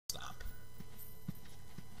Stop.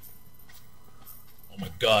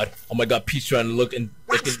 Oh my god, Pete's trying to look and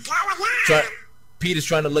Pete is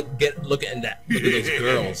trying to look at those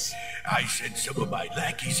girls. I sent some of my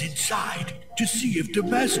lackeys inside to see if the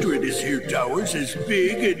master in this here tower's as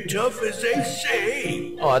big and tough as they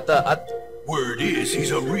say. Oh, I thought Word is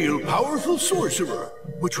he's a real powerful sorcerer,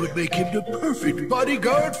 which would make him the perfect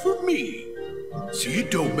bodyguard for me. See,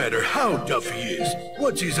 it don't matter how tough he is.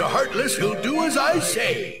 Once he's a heartless, he'll do as I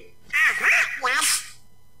say. Yes.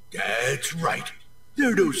 That's right.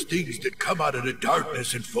 They're those things that come out of the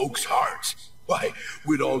darkness in folks' hearts. Why,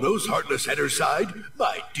 with all those heartless at her side,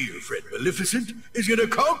 my dear friend Maleficent is gonna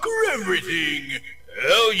conquer everything.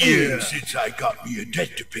 hell yeah. And since I got me a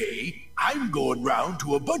debt to pay, I'm going round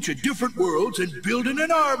to a bunch of different worlds and building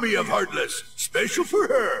an army of heartless, special for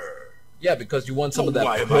her. Yeah, because you want some of that.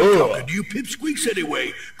 Why am I talking to you pipsqueaks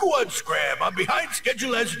anyway? Go on, Scram. I'm behind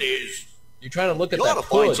schedule as it is. You're trying to look at You that ought to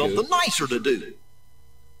find dude. something nicer to do.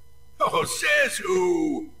 Oh, says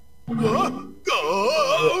who? Oh,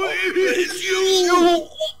 it's you!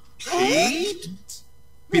 Pete?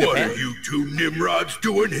 Peter What Pan? are you two Nimrods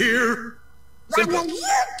doing here? What are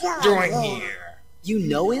you doing here? You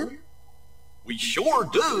know him? We sure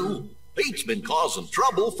do. Pete's been causing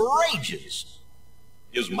trouble for ages.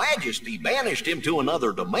 His Majesty banished him to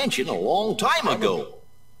another dimension a long time ago.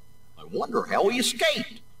 I wonder how he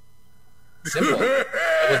escaped. Simple. It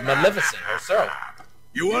was Maleficent herself.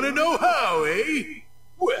 You want to know how, eh?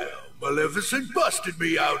 Well, Maleficent busted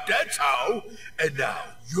me out, that's how. And now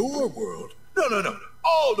your world, no,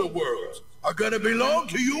 all the worlds are gonna belong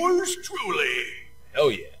to yours truly.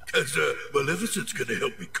 Hell yeah. Because Maleficent's gonna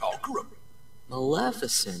help me conquer them.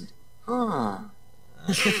 Maleficent. Huh.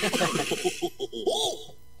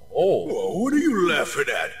 Oh. Oh, what are you laughing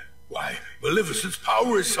at? Why, Maleficent's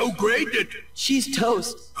power is so great that... She's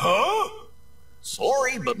toast. Huh?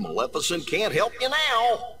 Sorry, but Maleficent can't help you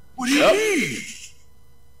now. What do you mean?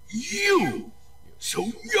 You! So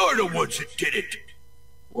you're the ones that did it.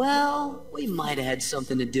 Well, we might have had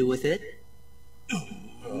something to do with it.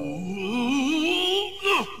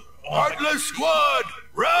 Heartless Squad,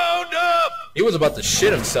 round up! He was about to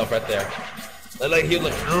shit himself right there. Like he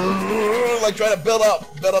was like trying to build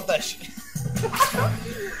up that shit.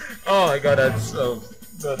 Oh my god, that's so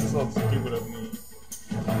stupid of me.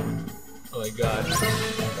 Oh my god.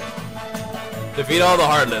 Defeat all the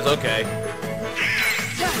Heartless, okay.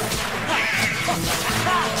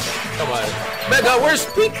 Come on. Man, God, where's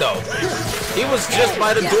Pete though? He was just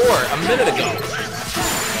by the door a minute ago.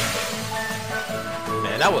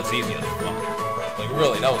 Man, that was easy as fuck. Like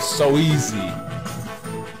really, that was so easy.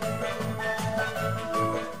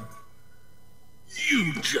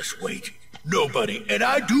 You just wait. Nobody, and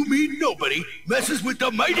I do mean nobody, messes with the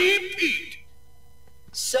mighty Pete.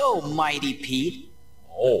 So, Mighty Pete,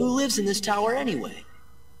 who Oh. lives in this tower anyway?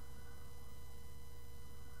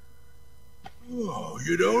 Oh,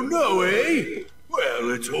 you don't know, eh?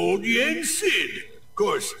 Well, it's old Yen Sid. Of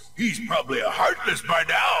course, he's probably a heartless by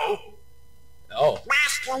now. Oh.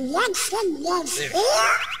 Master Jensen lives here?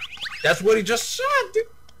 That's what he just said, dude.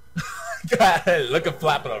 God, look at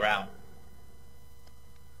flapping around.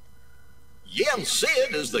 Yen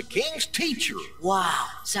Sid is the king's teacher. Wow,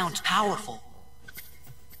 sounds powerful.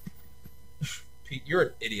 Pete, you're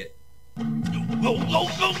an idiot.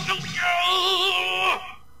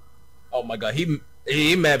 Oh my god, he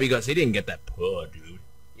mad because he didn't get that puh, dude.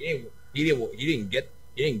 He didn't get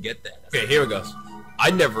that. Okay, here it goes.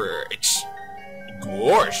 I never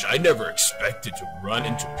expected to run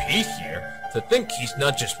into Pete here. To think he's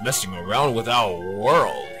not just messing around with our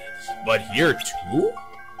world, but here too?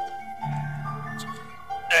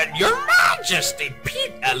 And your Majesty,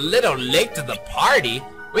 Pete, a little late to the party.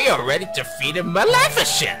 We already defeated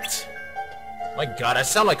Maleficent. My god, I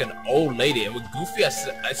sound like an old lady, and with Goofy, I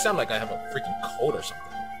sound like I have a freaking cold or something.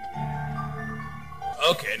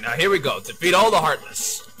 Okay, now here we go. Defeat all the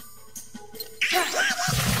Heartless.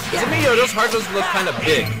 To me, those Heartless look kind of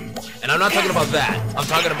big. And I'm not talking about that. I'm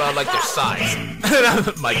talking about, like, their size.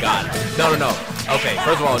 My god. No. Okay,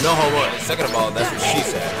 first of all, no homo. Second of all, that's what she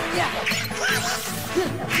said.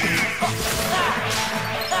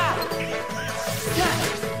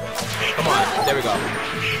 Come on, there we go.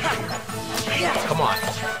 Come on.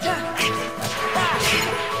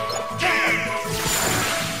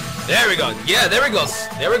 There we go. Yeah, there we go.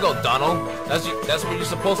 There we go, Donald. That's what you're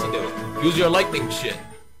supposed to do. Use your lightning shit.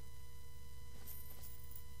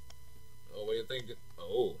 Oh, what do you think?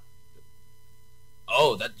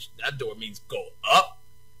 Oh, that door means go up.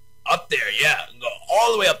 Up there, yeah. Go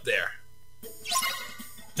all the way up there.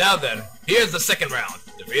 Now then, here's the second round.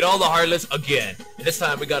 Defeat all the Heartless again. And this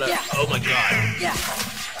time we gotta... Oh my god.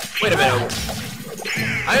 Wait a minute.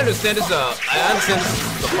 I understand this. I understand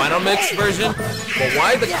this is the final mix version, but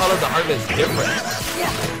why the color of the Heartless different?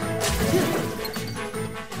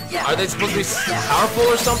 Are they supposed to be powerful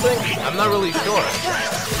or something? I'm not really sure.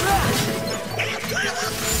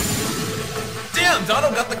 Damn,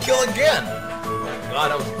 Donald got the kill again. Oh my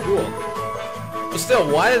god, that was cool. But still,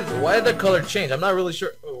 why did the color change? I'm not really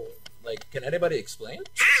sure. Oh, like, can anybody explain?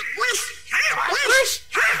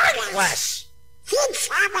 Flash. Things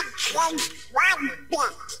haven't changed one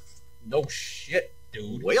bit. No shit,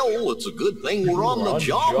 dude. Well, it's a good thing we're on the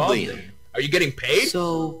job then. Are you getting paid?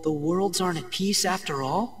 So, the worlds aren't at peace after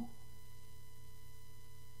all?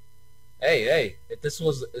 Hey, if this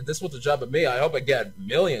was the job of me, I hope I get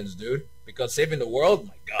millions, dude. Because saving the world,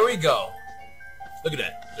 my god. Here we go. Look at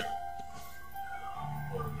that.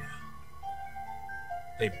 Oh,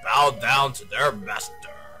 yeah. They bowed down to their master.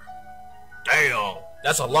 Damn,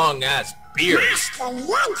 that's a long-ass beard. Master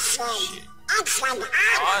Lindsay, it's an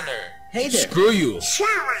honor. Hey there. Screw you. Show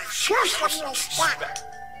some respect.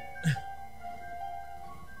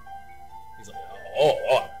 He's like, oh,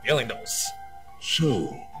 I'm feeling those.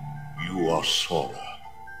 So, you are Sora.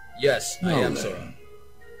 Yes, I am, then, Sora.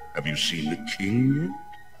 Have you seen the king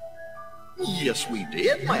yet? Yes, we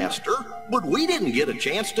did, Master, but we didn't get a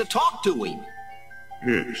chance to talk to him.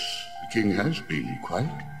 Yes, the king has been quite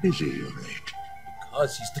busy of late.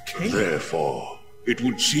 Because he's the king. Therefore, it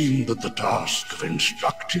would seem that the task of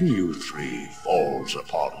instructing you three falls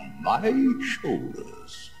upon my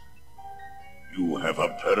shoulders. You have a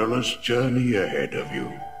perilous journey ahead of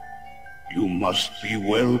you. You must be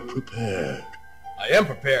well prepared. I am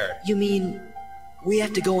prepared. You mean, we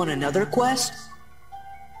have to go on another quest?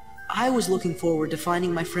 I was looking forward to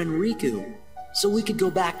finding my friend Riku, so we could go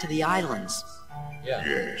back to the islands. Yeah.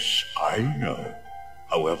 Yes, I know.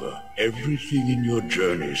 However, everything in your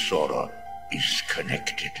journey, Sora, is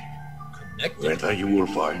connected. Connected? Whether you will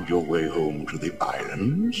find your way home to the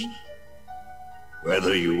islands,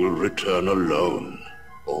 whether you will return alone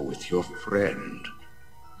or with your friend,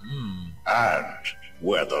 and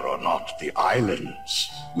whether or not the islands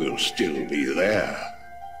will still be there.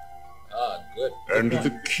 Ah, good. And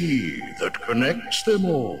the key that connects them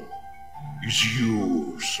all is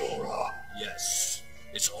you, Sora. Yes.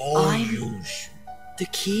 It's all I'm- you. The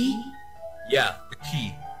key? Yeah, the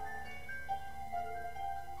key.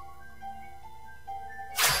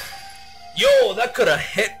 Yo, that could have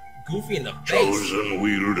hit Goofy in the face. Chosen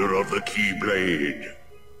wielder of the Keyblade,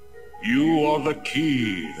 you are the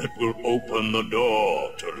key that will open the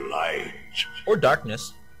door to light. Or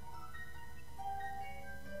darkness.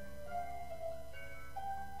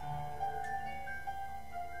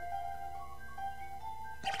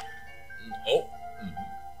 Oh.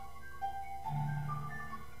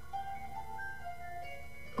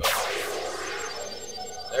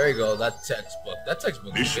 There you go, that textbook. That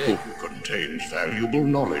textbook is This big. book contains valuable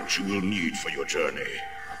knowledge you will need for your journey.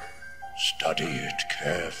 Study it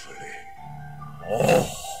carefully.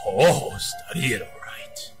 Oh, study it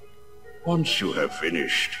alright. Once you have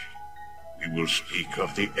finished, we will speak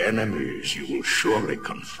of the enemies you will surely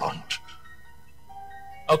confront.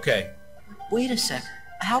 Okay. Wait a sec.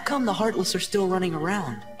 How come the Heartless are still running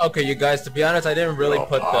around? Okay, you guys, to be honest, I didn't really Your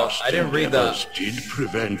put the... past I didn't read the... endeavors did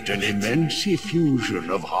prevent an immense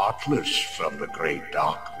effusion of Heartless from the Great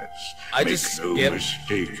Darkness. I Make just no skipped-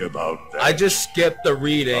 mistake about that. I just skipped the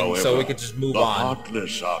reading so However, we could just move the on.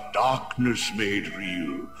 Heartless are darkness made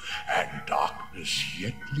real, and darkness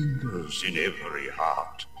yet lingers in every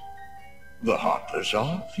heart. The Heartless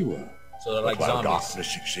are fewer, So they're like but while zombies.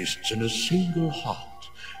 darkness exists in a single heart,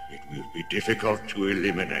 it will be difficult to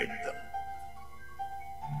eliminate them.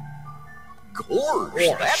 Gorge,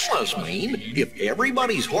 that must mean if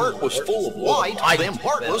everybody's heart was full of light, them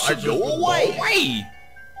Heartless would go away.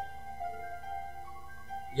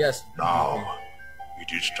 Yes. Now,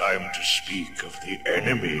 it is time to speak of the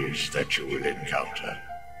enemies that you will encounter.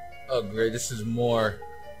 Oh, great. This is more...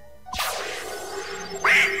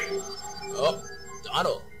 Oh,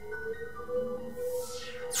 Donald.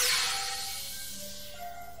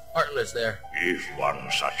 Heartless there. If one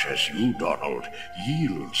such as you, Donald,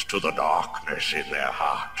 yields to the darkness in their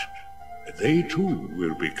heart, they too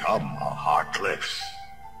will become a Heartless.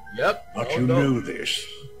 Yep. But Oh, you no. know this.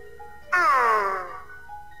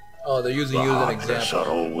 Oh, they're using The you as an Heartless example.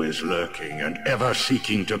 are always lurking and ever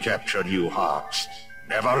seeking to capture new hearts.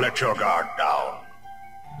 Never let your guard down.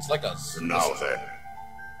 It's like a... Now then,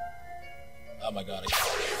 Oh my god.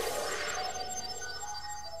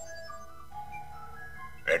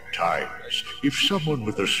 at times, if someone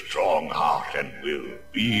with a strong heart and will,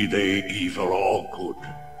 be they evil or good,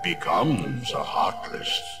 becomes a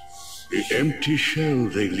Heartless, The empty shell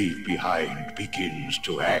they leave behind begins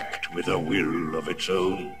to act with a will of its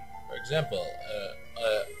own. For example,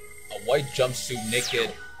 a white jumpsuit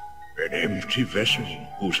naked... An empty vessel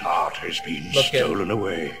whose heart has been stolen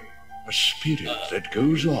away. A spirit that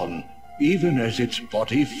goes on even as its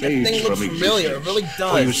body fades thing from looks existence. familiar, it really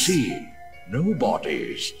does. For you see, no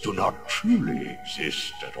bodies do not truly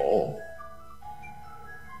exist at all.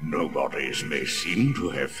 Nobodies may seem to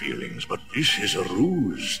have feelings, but this is a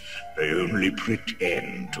ruse. They only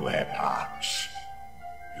pretend to have hearts.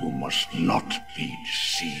 You must not be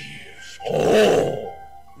deceived. Oh!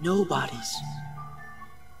 Nobodies.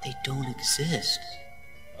 They don't exist.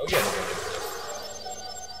 Oh, yeah, they don't exist.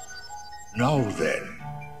 Now then,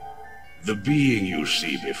 the being you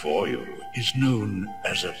see before you is known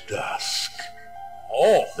as a dusk.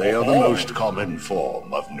 Oh! They are the most common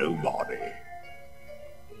form of nobody.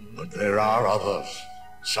 But there are others,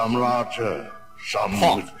 some larger, some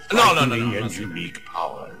with frightening and unique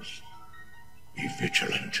powers. Be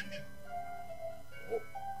vigilant.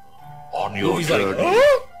 On your journey,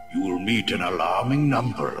 you will meet an alarming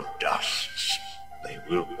number of dusks. They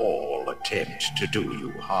will all attempt to do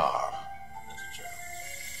you harm.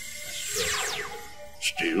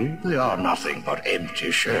 Still, they are nothing but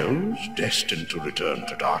empty shells destined to return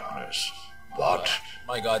to darkness. But...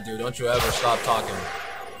 My god, dude, don't you ever stop talking.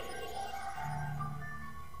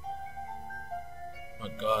 Oh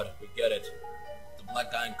god, we get it. The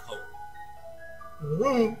black guy in coat.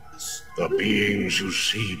 The beings you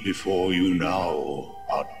see before you now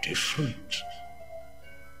are different.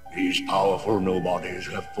 These powerful nobodies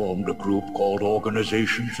have formed a group called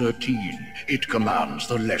Organization 13. It commands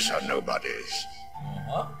the lesser nobodies.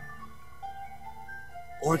 Uh-huh.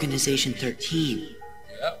 Organization 13.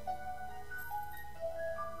 Yep.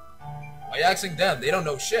 Why you asking them? They don't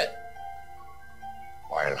know shit.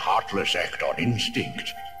 While heartless act on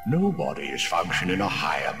instinct, nobodies function in a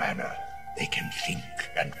higher manner. They can think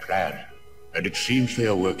and plan, and it seems they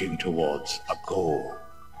are working towards a goal.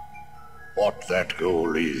 What that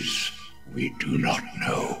goal is, we do not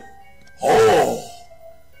know. Oh!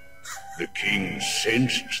 The king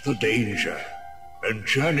sensed the danger and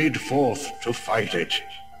journeyed forth to fight it.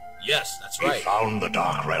 Yes, that's He right. found the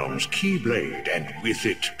Dark Realm's Keyblade and with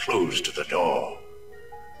it closed the door.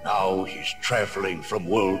 Now he's traveling from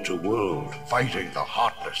world to world, fighting the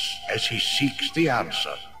Heartless as he seeks the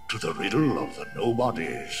answer to the riddle of the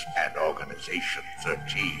Nobodies and Organization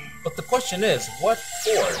 13. But the question is, what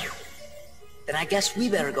for? Then I guess we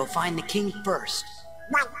better go find the king first.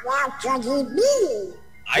 What world could he be?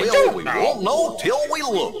 I Well, don't we know. won't know till we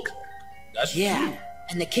look. That's Yeah, true.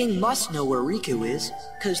 and the king must know where Riku is,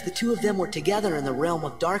 because the two of them were together in the realm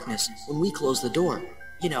of darkness when we closed the door.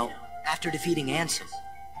 You know, after defeating Ansem.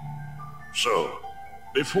 So,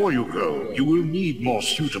 before you go, you will need more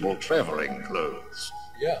suitable traveling clothes.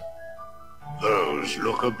 Yeah. Those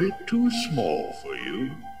look a bit too small for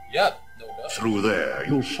you. Yep. No doubt. Through there,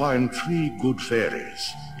 you'll find 3 good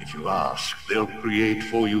fairies. If you ask, they'll create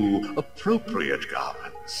for you appropriate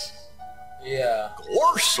garments. Yeah. Of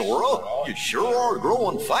course, Sora. You sure are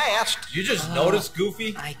growing fast. You just noticed,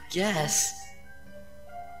 Goofy? I guess.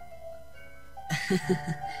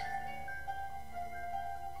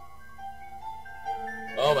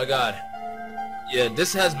 Oh my god. Yeah,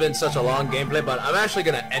 this has been such a long gameplay, but I'm actually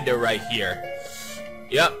gonna end it right here.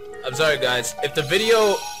 Yep, I'm sorry guys. If the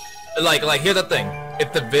video, like here's the thing.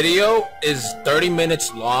 If the video is 30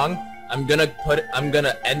 minutes long, I'm gonna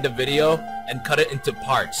end the video and cut it into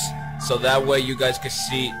parts. So that way you guys can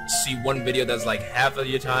see one video that's like half of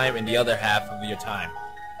your time and the other half of your time.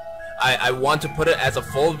 I want to put it as a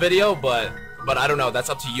full video, but I don't know. That's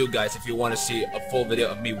up to you guys if you want to see a full video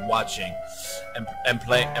of me watching and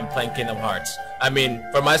playing Kingdom Hearts. I mean,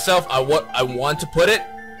 for myself, I want to put it,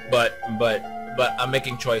 but I'm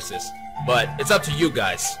making choices. But it's up to you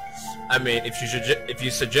guys. I mean, if you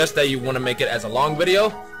suggest that you want to make it as a long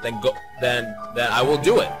video, then I will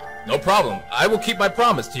do it. No problem. I will keep my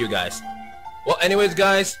promise to you guys. Well, anyways,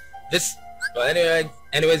 guys, this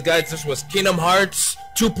was Kingdom Hearts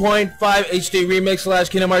 2.5 HD Remix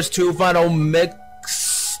 / Kingdom Hearts 2 Final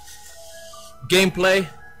Mix gameplay.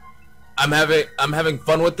 I'm having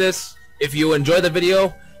fun with this. If you enjoyed the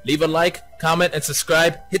video, leave a like, comment, and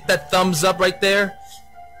subscribe. Hit that thumbs up right there.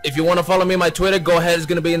 If you want to follow me on my Twitter, go ahead. It's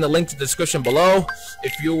gonna be in the link to the description below.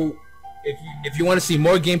 If you want to see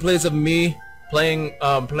more gameplays of me playing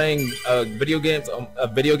video games,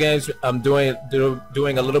 I'm doing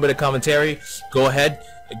a little bit of commentary. Go ahead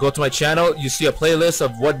and go to my channel. You see a playlist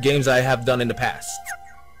of what games I have done in the past.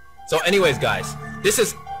 So anyways, guys, this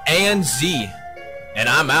is ANZ, and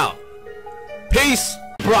I'm out. Peace.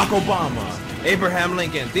 Barack Obama. Abraham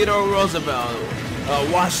Lincoln, Theodore Roosevelt,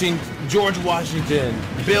 George Washington,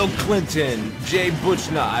 Bill Clinton, J. Bush,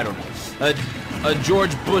 no, I don't know,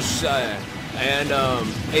 George Bush, and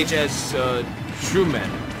H.S. Truman.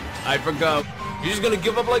 I forgot. You're just gonna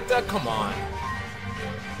give up like that? Come on.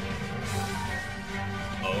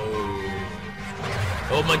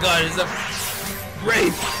 Oh my God, is that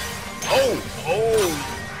rape? Oh,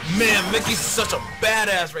 man, Mickey's such a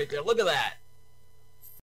badass right there. Look at that.